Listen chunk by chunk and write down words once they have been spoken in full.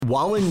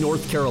While in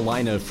North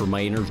Carolina for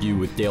my interview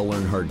with Dale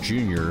Earnhardt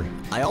Jr.,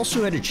 I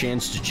also had a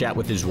chance to chat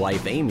with his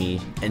wife Amy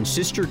and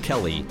sister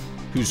Kelly,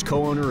 who's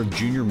co-owner of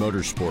Junior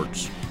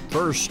Motorsports.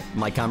 First,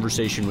 my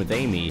conversation with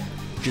Amy,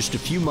 just a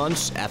few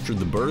months after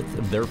the birth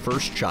of their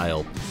first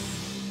child.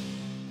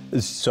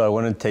 So I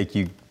want to take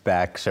you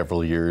back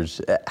several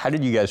years. How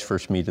did you guys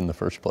first meet in the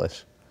first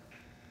place?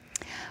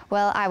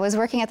 Well, I was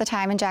working at the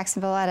time in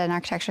Jacksonville at an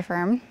architecture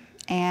firm,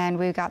 and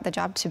we got the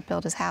job to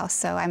build his house.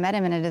 So I met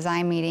him in a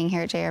design meeting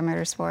here at JR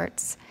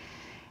Motorsports.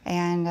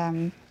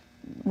 And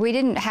we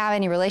didn't have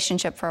any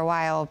relationship for a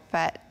while,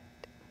 but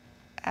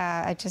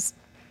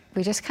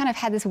we just kind of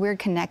had this weird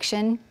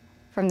connection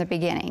from the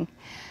beginning.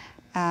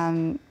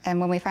 And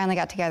when we finally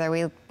got together,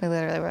 we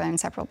literally were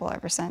inseparable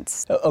ever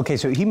since. Okay,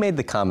 so he made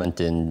the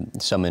comment in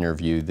some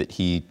interview that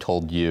he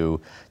told you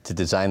to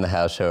design the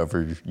house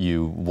however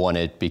you want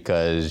it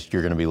because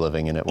you're going to be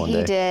living in it one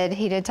day.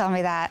 He did tell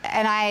me that.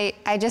 And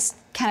I just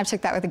kind of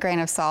took that with a grain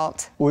of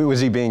salt. Wait,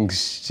 was he being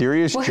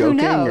serious, well, joking?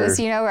 Who knows,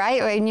 or? you know,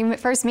 right? When you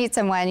first meet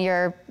someone,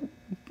 you're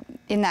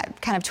in that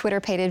kind of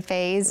Twitter-pated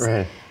phase.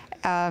 Right.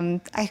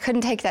 I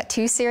couldn't take that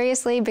too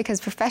seriously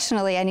because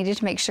professionally I needed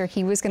to make sure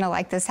he was going to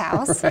like this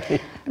house.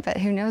 Right. But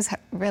who knows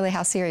really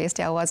how serious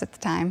Dale was at the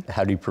time.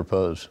 How do you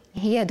propose?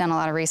 He had done a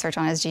lot of research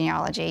on his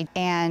genealogy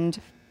and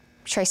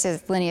traced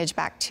his lineage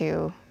back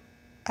to,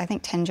 I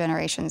think, 10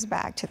 generations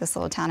back to this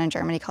little town in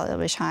Germany called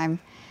Ilbesheim.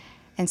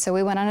 And so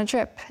we went on a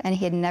trip, and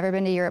he had never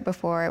been to Europe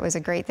before. It was a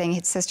great thing.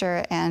 His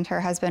sister and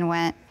her husband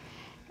went,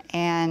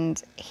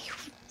 and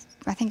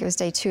I think it was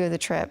day 2 of the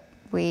trip,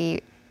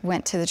 we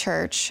went to the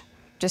church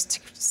just to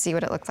see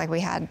what it looked like. We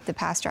had the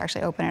pastor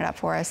actually open it up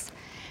for us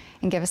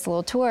and give us a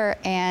little tour.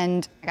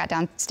 And I got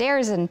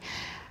downstairs and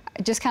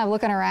just kind of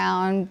looking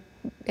around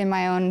in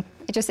my own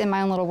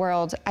little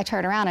world, I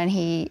turned around and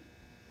he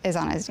is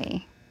on his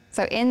knee.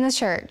 So in the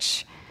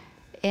church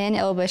in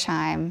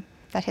Ilbesheim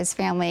that his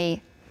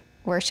family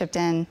worshiped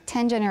in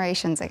 10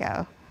 generations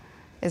ago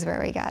is where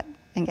we got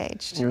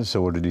engaged.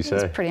 So what did he say?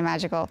 It was pretty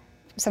magical.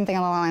 Something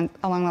along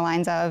the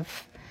lines of,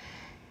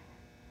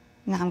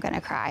 now I'm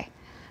gonna cry.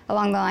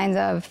 Along the lines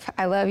of,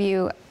 I love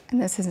you,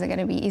 and this isn't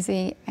gonna be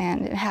easy,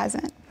 and it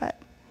hasn't, but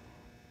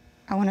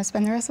I wanna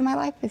spend the rest of my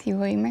life with you.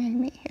 Will you marry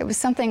me? It was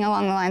something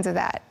along the lines of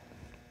that.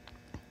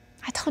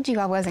 I told you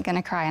I wasn't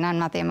gonna cry, and I'm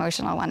not the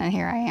emotional one, and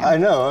here I am. I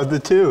know, of the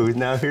two.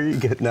 Now here you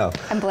get, no.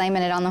 I'm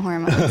blaming it on the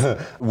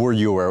hormones. Were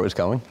you aware it was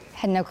coming?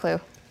 Had no clue.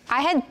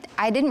 I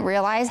didn't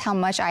realize how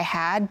much I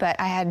had, but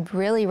I had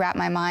really wrapped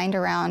my mind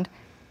around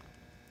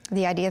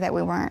the idea that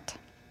we weren't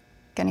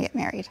gonna get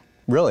married.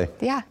 Really?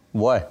 Yeah.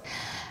 Why?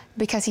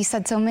 Because he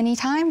said so many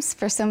times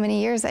for so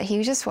many years that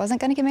he just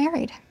wasn't gonna get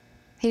married.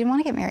 He didn't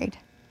wanna get married.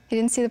 He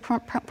didn't see the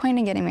point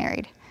in getting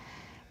married,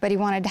 but he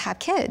wanted to have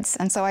kids.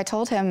 And so I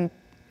told him,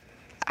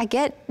 I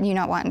get you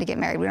not wanting to get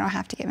married. We don't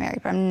have to get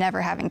married, but I'm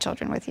never having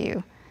children with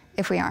you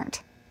if we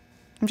aren't.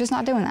 I'm just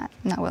not doing that.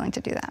 I'm not willing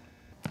to do that.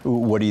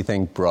 What do you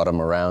think brought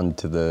him around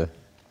to the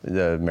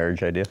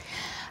marriage idea?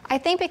 I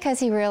think because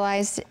he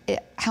realized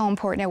how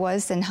important it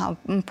was and how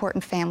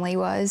important family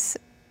was,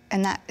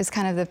 and that is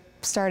kind of the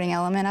starting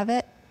element of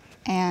it.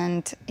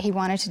 And he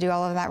wanted to do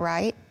all of that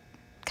right,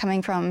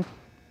 coming from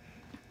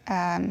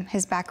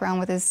his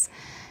background with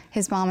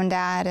his mom and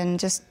dad and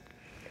just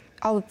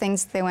all the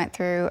things they went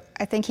through.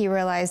 I think he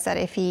realized that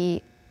if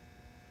he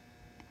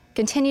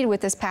continued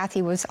with this path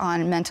he was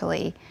on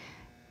mentally,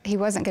 he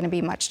wasn't going to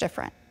be much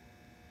different.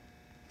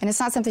 And it's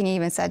not something he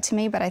even said to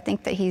me, but I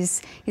think that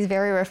he's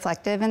very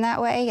reflective in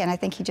that way, and I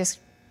think he just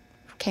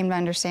came to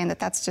understand that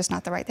that's just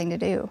not the right thing to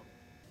do.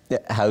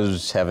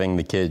 How's having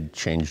the kid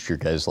changed your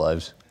guys'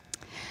 lives?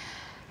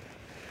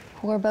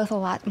 We're both a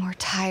lot more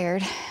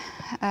tired.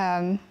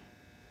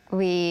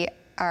 We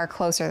are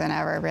closer than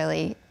ever,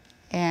 really,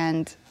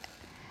 and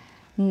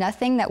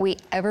nothing that we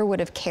ever would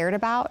have cared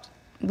about,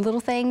 little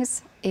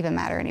things, even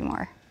matter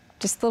anymore.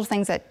 Just little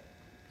things that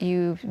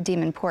you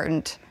deem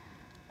important,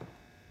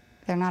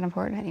 they're not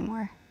important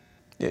anymore.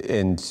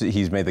 And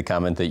he's made the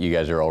comment that you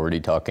guys are already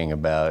talking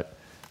about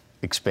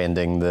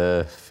expanding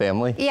the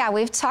family? Yeah,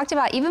 we've talked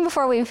about, even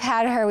before we've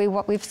had her,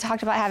 we've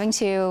talked about having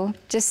to,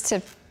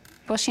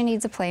 well, she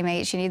needs a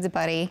playmate, she needs a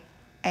buddy,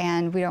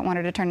 and we don't want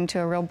her to turn into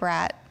a real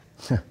brat.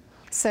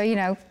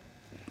 So,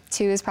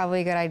 2 is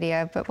probably a good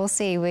idea, but we'll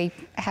see. We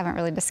haven't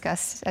really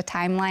discussed a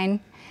timeline.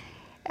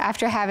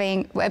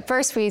 At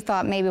first we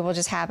thought maybe we'll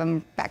just have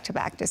them back to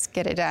back, just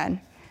get it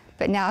done.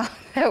 But now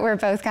that we're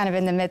both kind of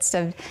in the midst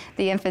of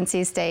the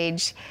infancy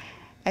stage,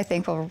 I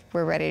think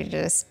we're ready to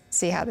just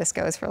see how this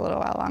goes for a little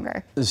while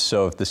longer.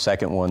 So if the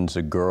second one's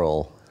a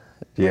girl,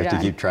 do you have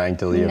to keep trying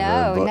till you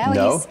have a boy?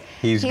 No,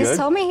 he's good? He's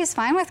told me he's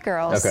fine with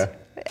girls. Okay.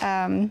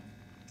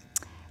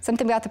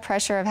 Something about the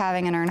pressure of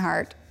having an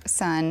Earnhardt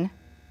son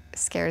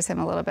scares him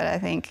a little bit, I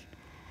think.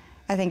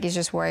 I think he's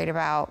just worried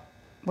about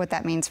what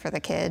that means for the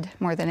kid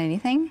more than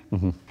anything.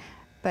 Mm-hmm.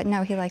 But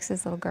no, he likes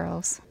his little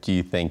girls. Do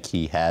you think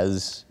he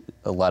has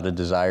a lot of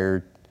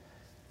desire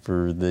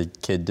for the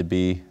kid to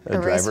be a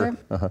driver?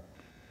 Uh-huh.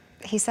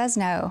 He says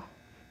no.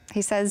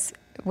 He says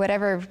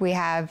whatever we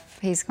have,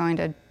 he's going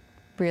to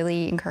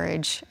really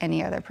encourage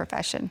any other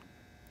profession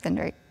than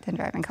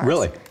driving cars.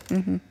 Really?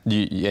 Mm-hmm.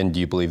 Do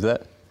you believe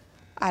that?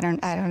 I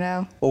don't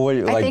know.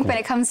 Well, I think when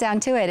it comes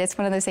down to it, it's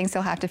one of those things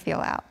they'll have to feel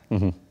out.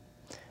 Mm-hmm.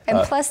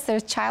 And plus, their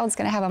child's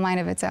going to have a mind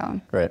of its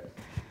own. Right.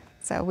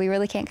 So we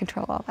really can't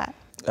control all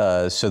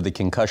that. So the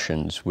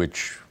concussions,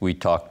 which we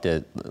talked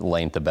at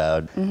length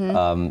about,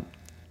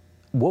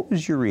 what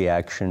was your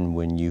reaction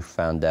when you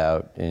found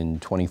out in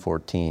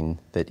 2014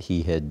 that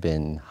he had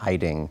been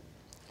hiding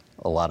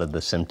a lot of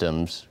the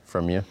symptoms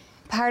from you?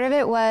 Part of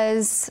it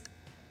was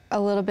a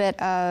little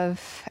bit of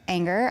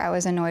anger. I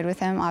was annoyed with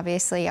him.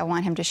 Obviously, I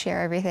want him to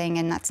share everything,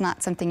 and that's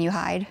not something you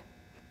hide.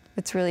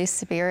 It's really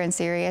severe and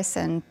serious,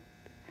 and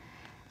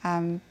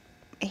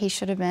he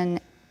should have been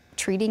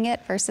treating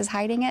it versus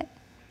hiding it.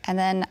 And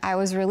then I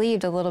was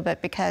relieved a little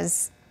bit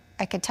because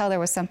I could tell there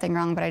was something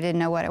wrong, but I didn't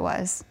know what it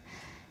was.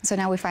 So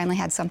now we finally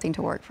had something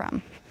to work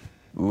from.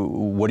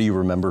 What do you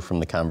remember from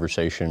the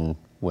conversation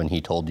when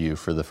he told you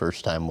for the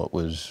first time what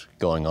was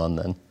going on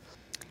then?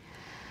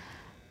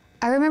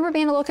 I remember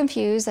being a little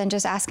confused and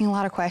just asking a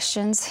lot of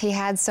questions. He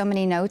had so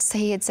many notes that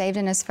he had saved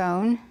in his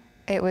phone.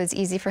 It was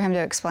easy for him to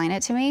explain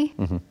it to me.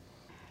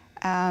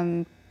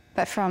 Mm-hmm.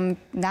 But from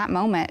that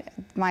moment,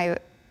 my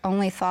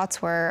only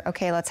thoughts were,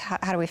 okay,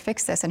 how do we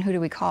fix this and who do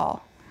we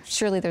call?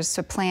 Surely there's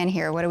a plan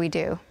here. What do we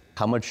do?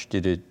 How much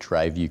did it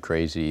drive you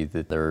crazy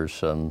that there are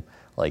some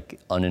like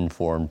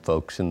uninformed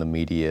folks in the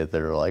media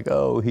that are like,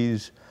 oh,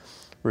 he's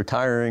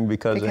retiring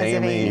because of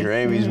Amy, or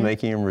Amy's mm-hmm.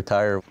 making him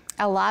retire?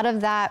 A lot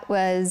of that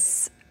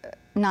was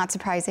not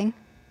surprising.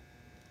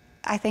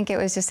 I think it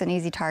was just an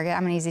easy target.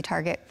 I'm an easy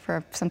target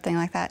for something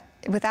like that.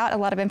 Without a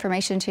lot of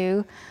information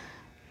too,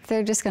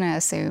 they're just gonna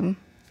assume.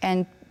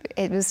 And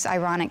it was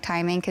ironic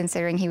timing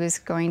considering he was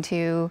going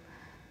to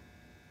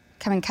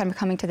coming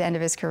to the end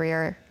of his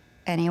career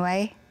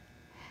anyway.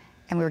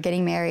 And we were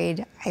getting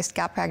married, I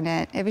got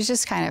pregnant. It was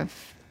just kind of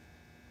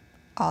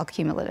all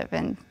cumulative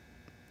and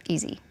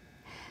easy.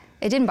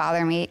 It didn't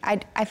bother me. I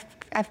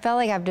felt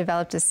like I've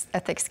developed a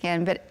thick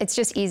skin, but it's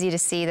just easy to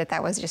see that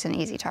that was just an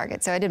easy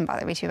target. So it didn't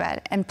bother me too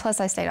bad. And plus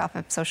I stayed off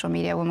of social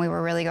media when we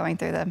were really going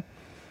through the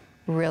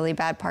really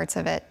bad parts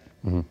of it.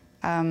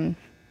 Mm-hmm.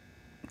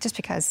 Just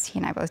because he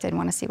and I both didn't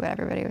want to see what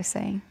everybody was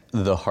saying.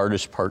 The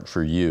hardest part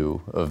for you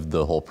of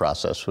the whole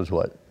process was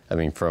what? I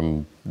mean,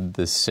 from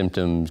the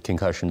symptoms,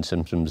 concussion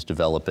symptoms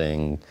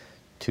developing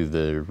to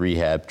the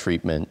rehab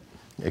treatment,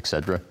 et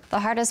cetera? The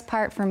hardest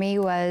part for me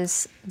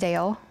was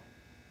Dale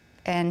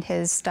and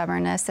his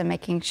stubbornness and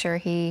making sure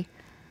he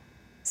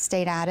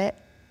stayed at it.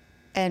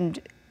 And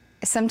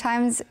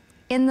sometimes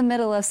in the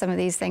middle of some of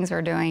these things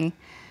we're doing,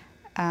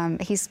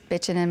 he's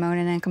bitching and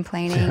moaning and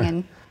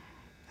complaining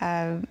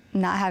and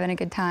not having a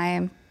good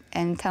time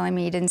and telling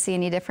me he didn't see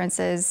any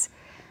differences.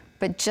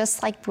 But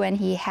just like when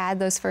he had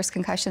those first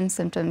concussion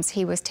symptoms,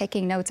 he was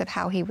taking notes of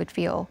how he would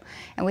feel.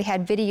 And we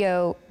had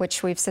video,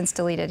 which we've since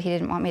deleted. He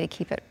didn't want me to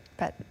keep it,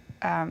 but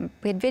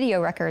we had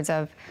video records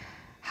of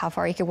how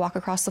far he could walk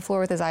across the floor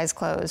with his eyes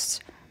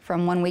closed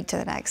from 1 week to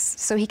the next.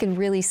 So he could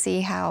really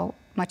see how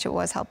much it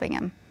was helping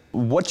him.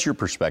 What's your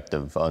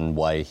perspective on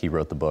why he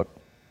wrote the book?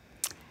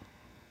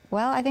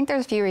 Well, I think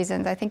there's a few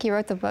reasons. I think he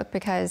wrote the book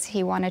because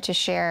he wanted to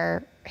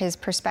share his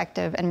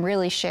perspective and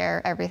really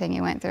share everything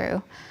he went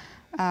through.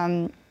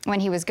 When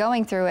he was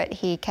going through it,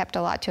 he kept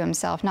a lot to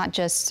himself, not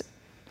just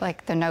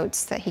like the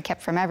notes that he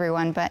kept from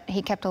everyone, but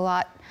he kept a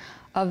lot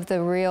of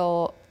the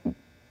real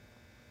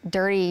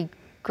dirty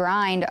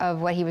grind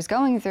of what he was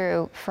going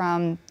through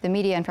from the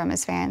media and from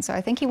his fans. So I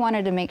think he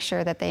wanted to make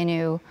sure that they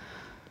knew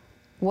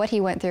what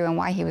he went through and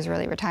why he was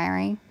really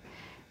retiring.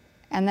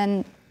 And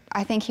then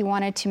I think he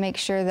wanted to make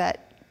sure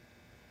that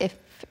if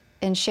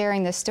in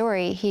sharing this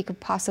story, he could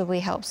possibly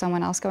help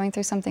someone else going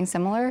through something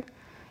similar.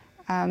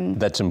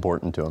 That's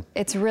important to him.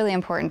 It's really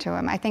important to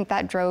him. I think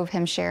that drove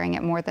him sharing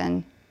it more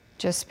than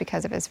just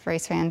because of his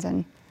race fans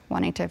and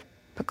wanting to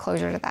put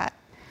closure to that.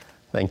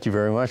 Thank you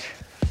very much.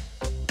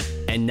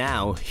 And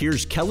now,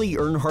 here's Kelly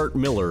Earnhardt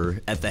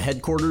Miller at the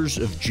headquarters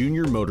of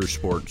Junior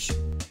Motorsports.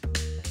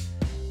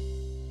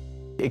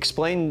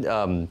 Explain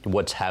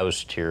what's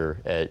housed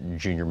here at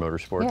Junior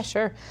Motorsports. Yeah,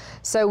 sure.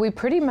 So we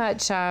pretty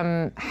much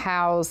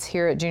house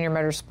here at Junior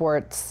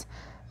Motorsports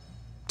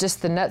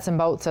just the nuts and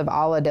bolts of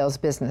all of Dale's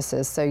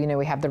businesses. So, you know,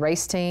 we have the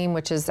race team,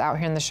 which is out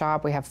here in the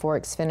shop. We have 4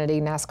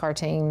 Xfinity NASCAR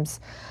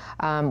teams,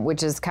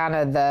 which is kind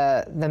of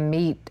the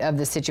meat of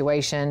the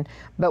situation.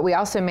 But we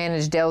also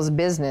manage Dale's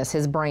business,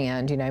 his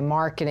brand, you know,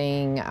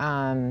 marketing,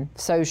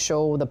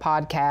 social, the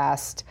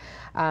podcast.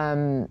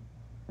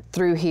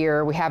 Through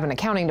here, we have an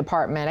accounting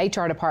department,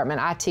 HR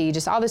department, IT,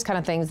 just all these kind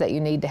of things that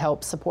you need to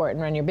help support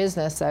and run your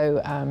business.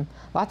 So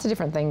lots of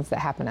different things that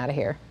happen out of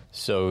here.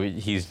 So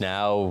he's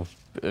now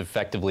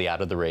effectively out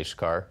of the race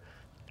car.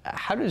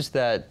 How does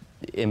that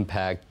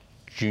impact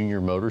Junior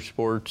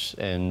Motorsports,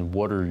 and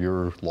what are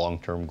your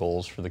long-term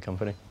goals for the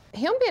company?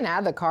 Him being out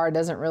of the car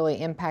doesn't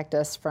really impact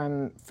us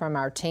from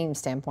our team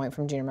standpoint,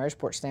 from Junior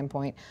Motorsports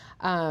standpoint.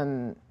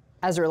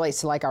 As it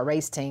relates to like our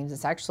race teams,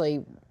 it's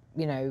actually,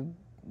 you know,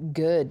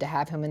 good to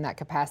have him in that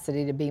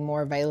capacity to be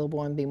more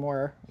available and be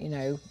more, you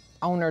know,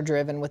 owner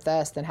driven with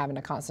us than having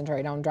to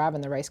concentrate on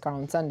driving the race car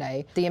on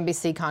Sunday. The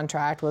NBC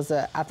contract was,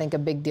 I think, a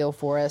big deal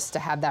for us to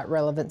have that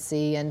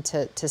relevancy and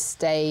to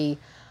stay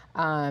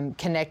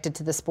connected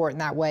to the sport in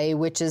that way,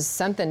 which is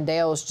something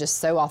Dale's just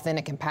so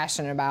authentic and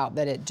passionate about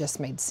that it just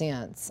made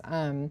sense.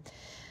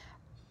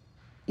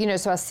 You know,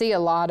 so I see a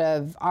lot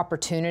of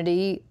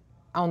opportunity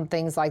on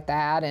things like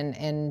that,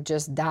 and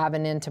just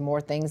diving into more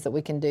things that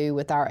we can do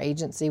with our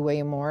agency,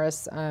 William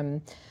Morris.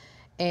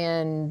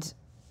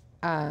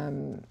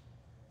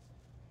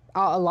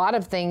 A lot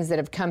of things that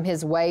have come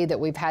his way that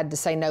we've had to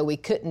say no, we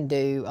couldn't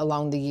do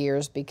along the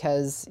years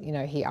because, you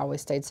know, he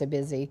always stayed so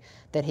busy,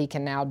 that he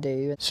can now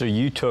do. So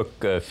you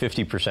took a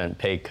 50%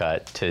 pay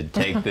cut to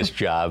take this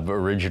job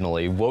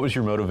originally. What was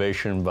your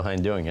motivation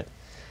behind doing it?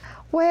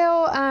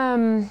 Well,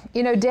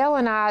 you know, Dale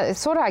and I, it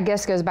sort of, I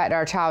guess, goes back to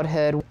our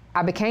childhood.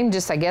 I became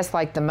just, I guess,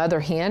 like the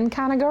mother hen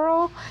kind of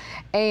girl.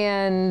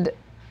 And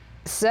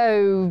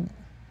so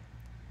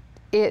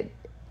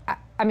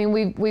I mean,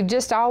 we've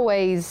just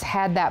always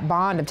had that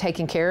bond of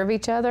taking care of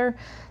each other.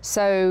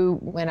 So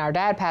when our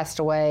dad passed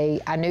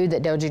away, I knew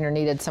that Dale Jr.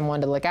 needed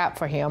someone to look out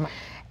for him.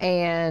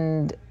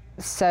 And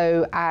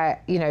so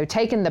you know,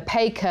 taking the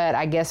pay cut,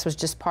 I guess, was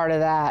just part of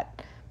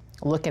that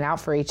looking out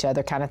for each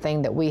other kind of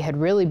thing that we had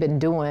really been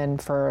doing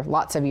for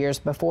lots of years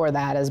before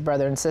that as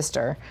brother and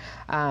sister.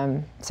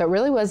 So it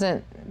really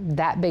wasn't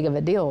that big of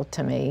a deal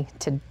to me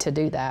to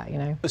do that, you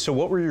know. So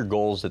what were your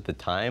goals at the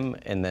time,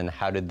 and then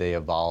how did they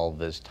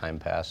evolve as time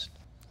passed?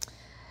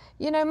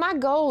 You know, my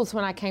goals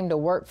when I came to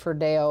work for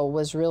Dale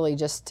was really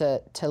just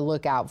to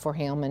look out for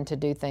him and to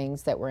do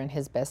things that were in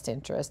his best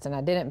interest. And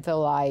I didn't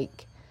feel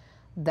like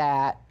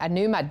that. I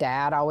knew my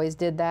dad always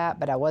did that,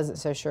 but I wasn't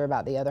so sure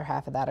about the other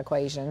half of that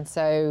equation.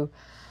 So,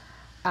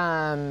 you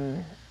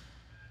know,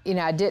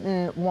 I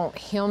didn't want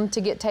him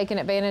to get taken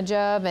advantage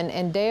of.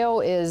 And Dale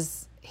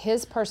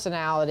his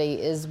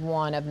personality is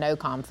one of no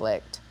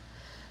conflict.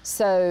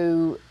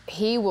 So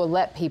he will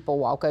let people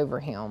walk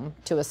over him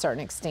to a certain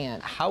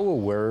extent. How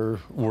aware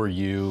were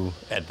you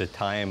at the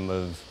time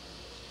of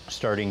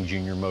starting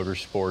Junior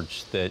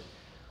Motorsports that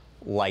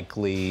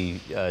likely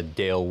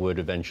Dale would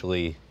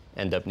eventually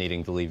end up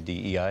needing to leave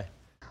DEI?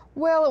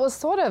 Well, it was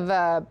sort of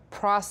a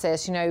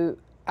process. You know,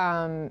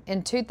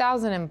 in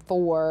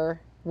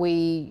 2004,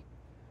 we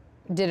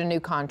did a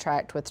new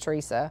contract with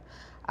Teresa.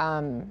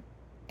 And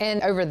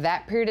over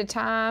that period of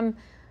time,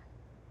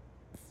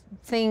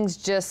 things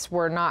just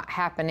were not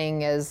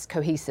happening as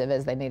cohesive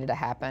as they needed to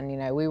happen. You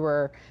know, we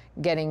were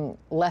getting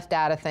left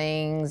out of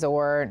things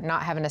or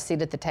not having a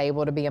seat at the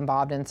table to be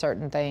involved in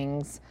certain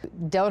things.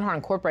 Dale Earnhardt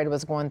Incorporated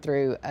was going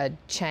through a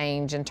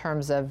change in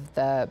terms of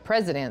the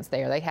presidents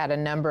there. They had a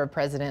number of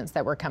presidents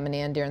that were coming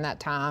in during that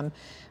time.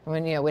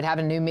 When, you know, we'd have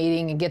a new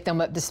meeting and get them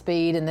up to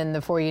speed, and then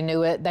before you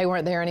knew it, they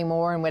weren't there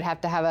anymore, and we'd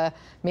have to have a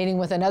meeting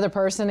with another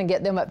person and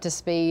get them up to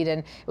speed. And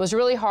it was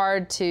really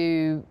hard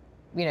to,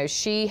 you know,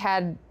 she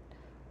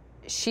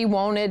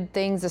wanted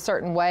things a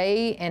certain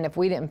way, and if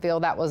we didn't feel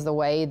that was the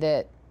way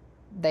that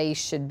they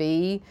should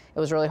be, it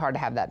was really hard to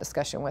have that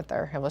discussion with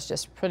her. It was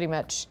just pretty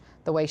much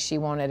the way she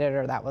wanted it,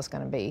 or that was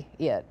going to be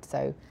it.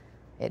 So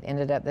it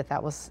ended up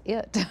that was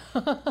it.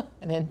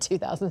 And in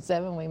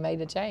 2007, we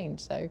made a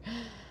change. So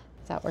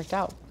that worked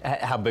out.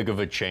 How big of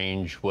a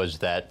change was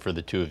that for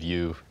the two of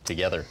you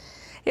together?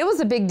 It was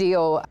a big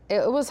deal.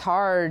 It was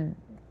hard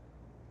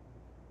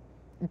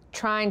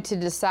trying to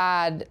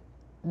decide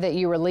that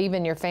you were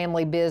leaving your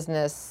family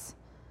business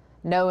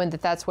knowing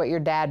that that's what your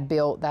dad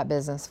built that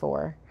business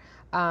for.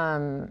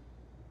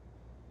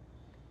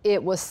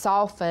 It was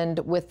softened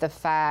with the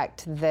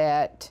fact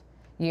that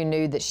you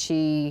knew that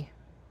she,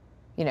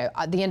 you know,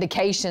 the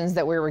indications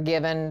that we were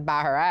given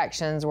by her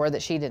actions were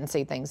that she didn't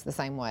see things the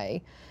same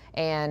way.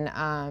 And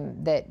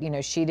that, you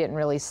know, she didn't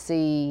really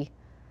see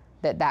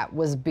that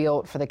was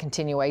built for the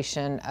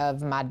continuation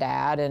of my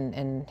dad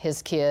and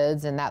his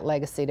kids and that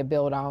legacy to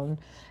build on.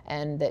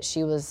 And that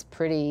she was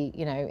pretty,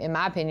 you know, in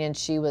my opinion,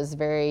 she was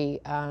very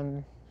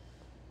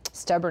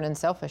stubborn and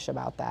selfish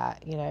about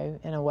that, you know,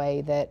 in a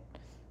way that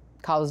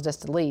caused us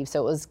to leave. So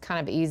it was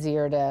kind of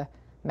easier to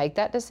make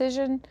that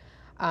decision,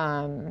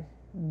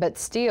 but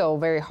still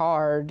very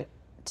hard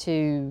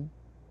to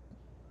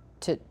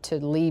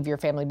leave your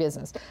family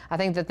business. I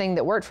think the thing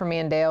that worked for me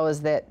and Dale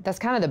is that that's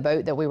kind of the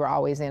boat that we were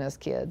always in as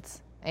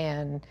kids.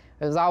 And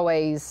it was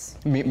always...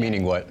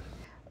 Meaning what?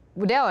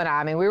 Dale and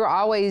I mean, we were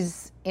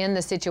always in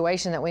the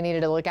situation that we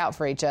needed to look out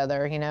for each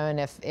other, you know, and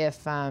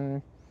if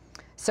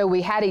so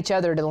we had each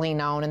other to lean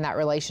on and that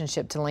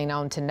relationship to lean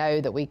on to know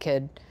that we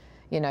could,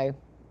 you know,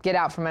 get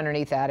out from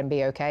underneath that and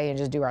be okay and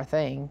just do our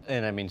thing.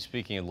 And I mean,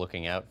 speaking of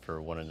looking out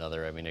for one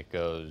another, I mean, it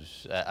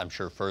goes, I'm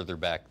sure further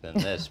back than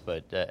this,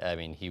 but I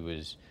mean, he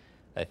was,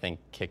 I think,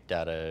 kicked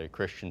out of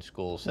Christian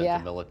school, sent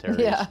to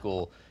military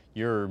school.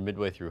 You're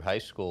midway through high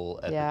school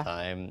at the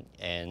time,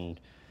 and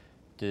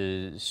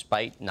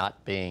despite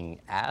not being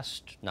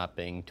asked, not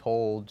being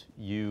told,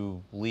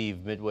 you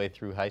leave midway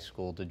through high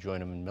school to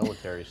join him in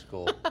military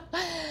school.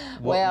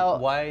 Well,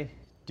 why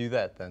do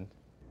that then?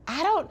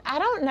 I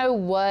don't know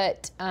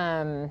what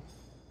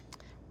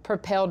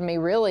propelled me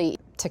really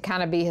to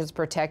kind of be his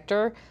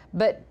protector.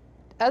 But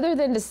other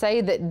than to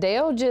say that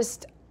Dale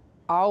just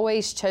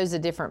always chose a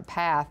different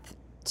path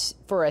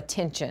for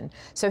attention.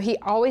 So he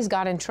always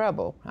got in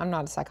trouble. I'm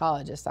not a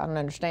psychologist, I don't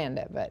understand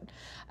it, but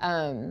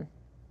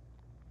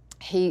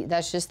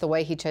that's just the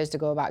way he chose to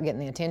go about getting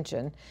the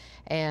attention.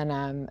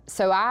 And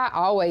so I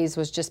always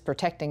was just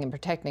protecting and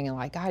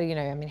like, God, you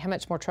know, I mean, how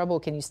much more trouble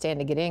can you stand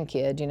to get in,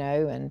 kid, you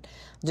know, and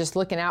just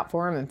looking out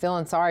for him and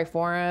feeling sorry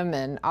for him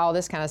and all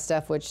this kind of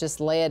stuff, which just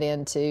led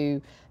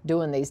into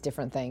doing these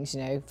different things,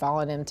 you know,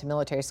 following him to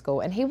military school.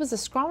 And he was a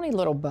scrawny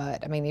little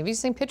butt. I mean, have you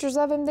seen pictures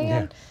of him then?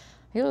 Yeah.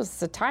 He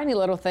was a tiny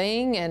little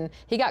thing, and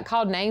he got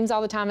called names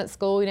all the time at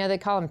school. You know, they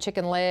call him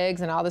chicken legs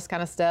and all this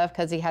kind of stuff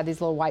because he had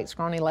these little white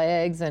scrawny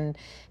legs, and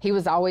he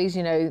was always,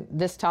 you know,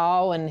 this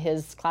tall, and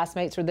his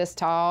classmates were this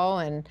tall,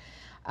 and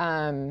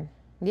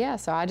yeah,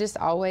 so I just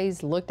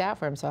always looked out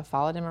for him. So I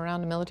followed him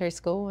around to military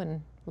school and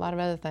a lot of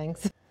other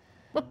things.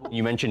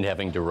 You mentioned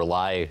having to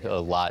rely a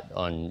lot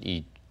on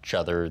each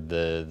other.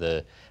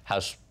 The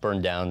house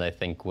burned down, I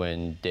think,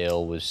 when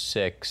Dale was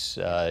 6.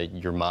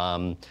 Your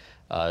mom,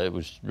 it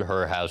was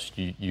her house.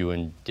 You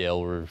and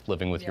Dale were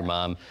living with your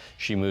mom.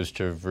 She moves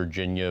to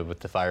Virginia with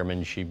the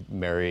firemen. She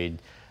married.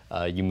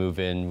 You move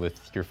in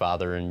with your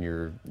father and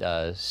your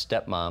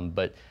stepmom.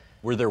 But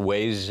were there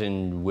ways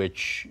in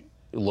which,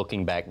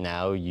 looking back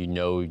now, you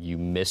know you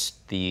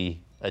missed the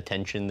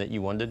attention that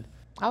you wanted?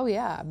 Oh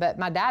yeah, but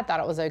my dad thought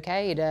it was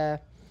okay to,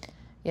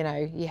 you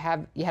know, you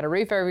had a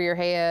roof over your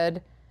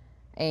head,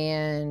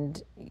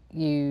 and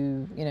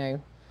you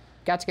know,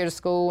 got to go to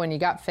school and you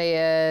got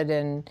fed,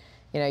 and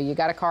you know, you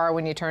got a car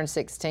when you turned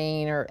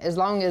 16, or as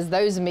long as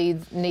those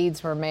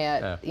needs were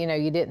met, you know,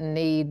 you didn't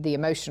need the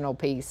emotional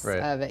piece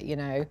of it, you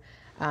know.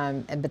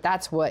 But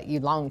that's what you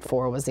longed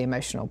for, was the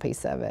emotional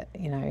piece of it.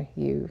 You know,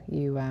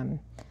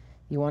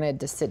 you wanted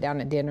to sit down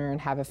at dinner and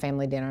have a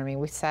family dinner. I mean,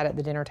 we sat at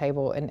the dinner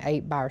table and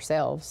ate by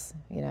ourselves,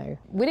 you know.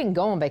 We didn't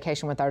go on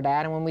vacation with our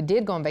dad, and when we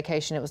did go on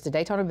vacation, it was to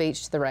Daytona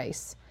Beach to the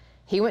race.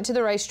 He went to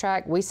the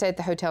racetrack, we stayed at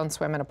the hotel and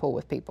swam in a pool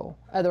with people,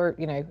 other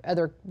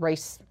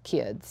race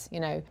kids, you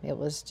know. It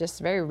was just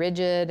very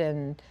rigid,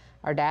 and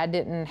our dad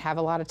didn't have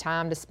a lot of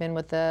time to spend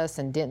with us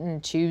and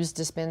didn't choose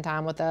to spend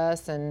time with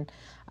us, and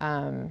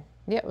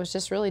yeah, it was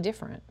just really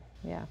different,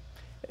 yeah.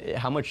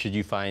 How much did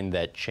you find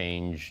that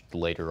changed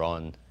later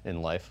on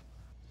in life?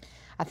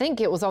 I think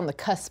it was on the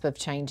cusp of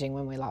changing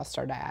when we lost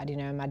our dad. You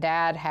know, my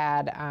dad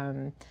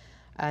had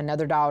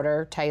another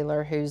daughter,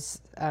 Taylor,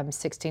 who's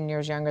 16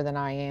 years younger than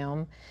I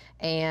am.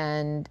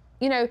 And,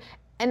 you know,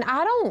 and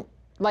I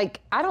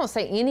don't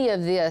say any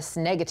of this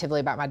negatively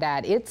about my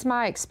dad. It's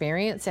my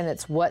experience, and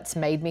it's what's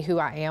made me who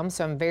I am,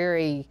 so I'm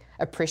very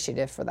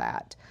appreciative for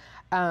that.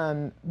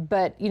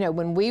 But, you know,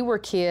 when we were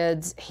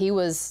kids, he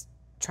was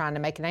trying to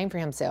make a name for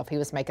himself. He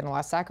was making a lot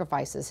of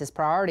sacrifices. His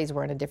priorities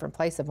were in a different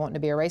place of wanting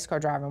to be a race car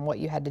driver and what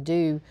you had to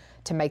do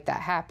to make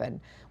that happen.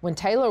 When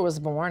Taylor was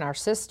born, our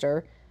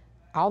sister,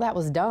 all that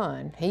was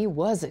done. He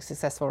was a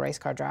successful race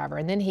car driver,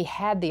 and then he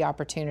had the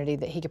opportunity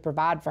that he could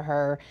provide for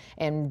her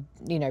and,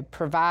 you know,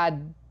 provide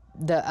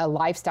a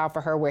lifestyle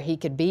for her where he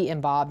could be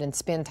involved and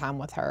spend time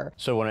with her.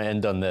 So I want to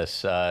end on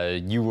this.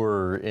 You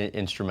were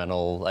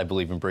instrumental, I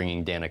believe, in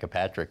bringing Danica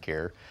Patrick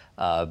here.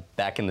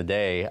 Back in the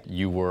day,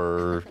 you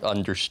were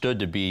understood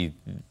to be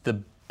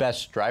the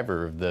best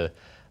driver of the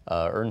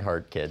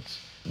Earnhardt kids.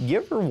 You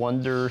ever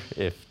wonder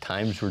if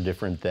times were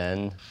different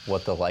then,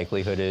 what the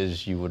likelihood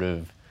is you would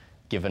have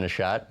given a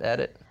shot at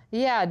it?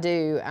 Yeah, I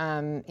do.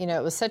 You know,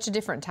 it was such a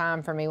different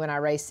time for me when I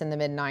raced in the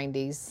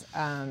mid-90s.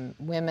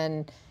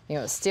 Women, you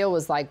know, it still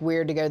was like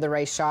weird to go to the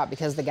race shop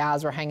because the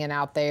guys were hanging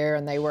out there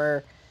and they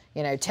were,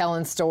 you know,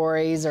 telling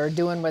stories or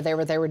doing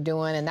whatever they were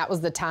doing. And that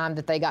was the time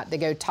that they got to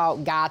go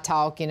talk, guy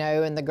talk, you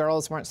know, and the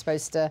girls weren't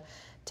supposed to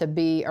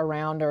be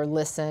around or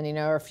listen, you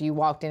know, or if you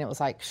walked in, it was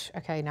like,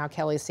 okay, now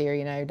Kelly's here,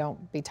 you know,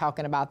 don't be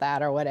talking about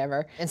that or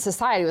whatever. And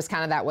society was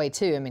kind of that way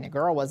too. I mean, a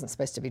girl wasn't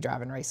supposed to be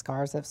driving race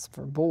cars, that's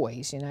for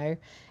boys, you know.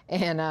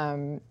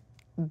 And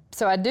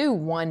so I do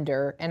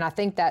wonder, and I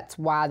think that's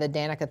why the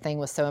Danica thing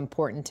was so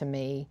important to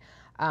me,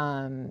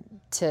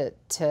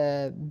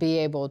 to be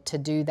able to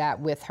do that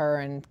with her.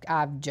 And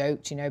I've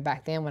joked, you know,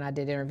 back then when I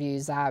did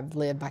interviews, I've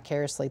lived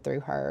vicariously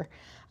through her.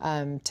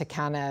 To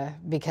kind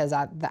of, because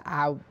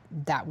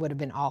that would have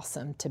been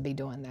awesome to be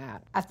doing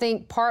that. I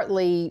think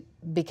partly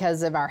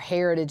because of our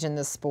heritage in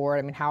the sport.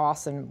 I mean, how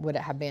awesome would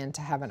it have been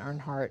to have an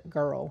Earnhardt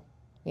girl,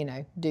 you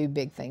know, do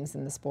big things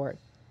in the sport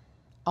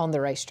on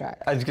the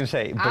racetrack? I was going to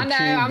say, but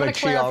I'm going to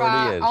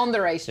clarify, on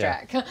the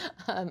racetrack,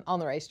 on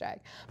the racetrack.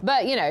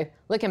 But, you know,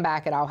 looking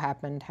back, it all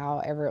happened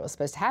however it was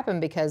supposed to happen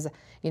because,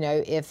 you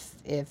know, if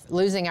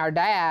losing our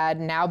dad,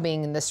 now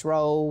being in this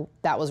role,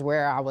 that was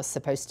where I was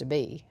supposed to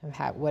be.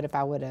 What if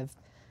I would have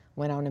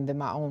went on and been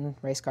my own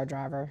race car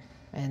driver,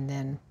 and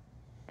then,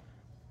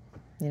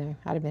 you know,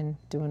 I'd have been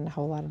doing a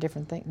whole lot of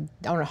different things,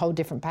 on a whole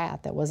different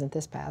path that wasn't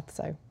this path,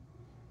 so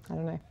I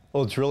don't know.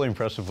 Well, it's really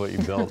impressive what you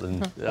built,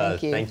 and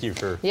thank you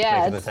for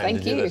making the time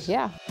to do this.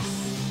 Yeah.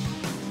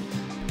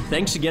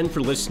 Thanks again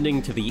for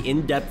listening to the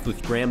In Depth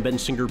with Graham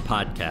Bensinger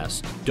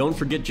podcast. Don't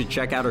forget to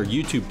check out our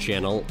YouTube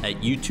channel at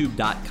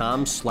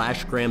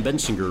youtube.com/Graham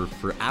Bensinger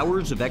for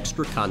hours of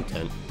extra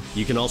content.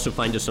 You can also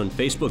find us on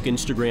Facebook,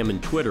 Instagram,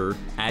 and Twitter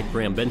at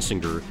Graham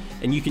Bensinger,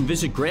 and you can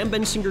visit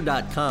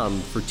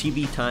grahambensinger.com for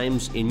TV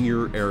times in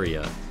your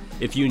area.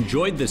 If you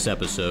enjoyed this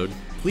episode,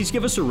 please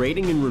give us a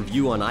rating and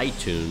review on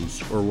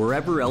iTunes or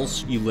wherever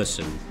else you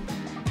listen.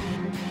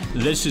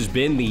 This has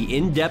been the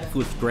In Depth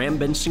with Graham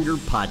Bensinger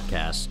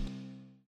podcast.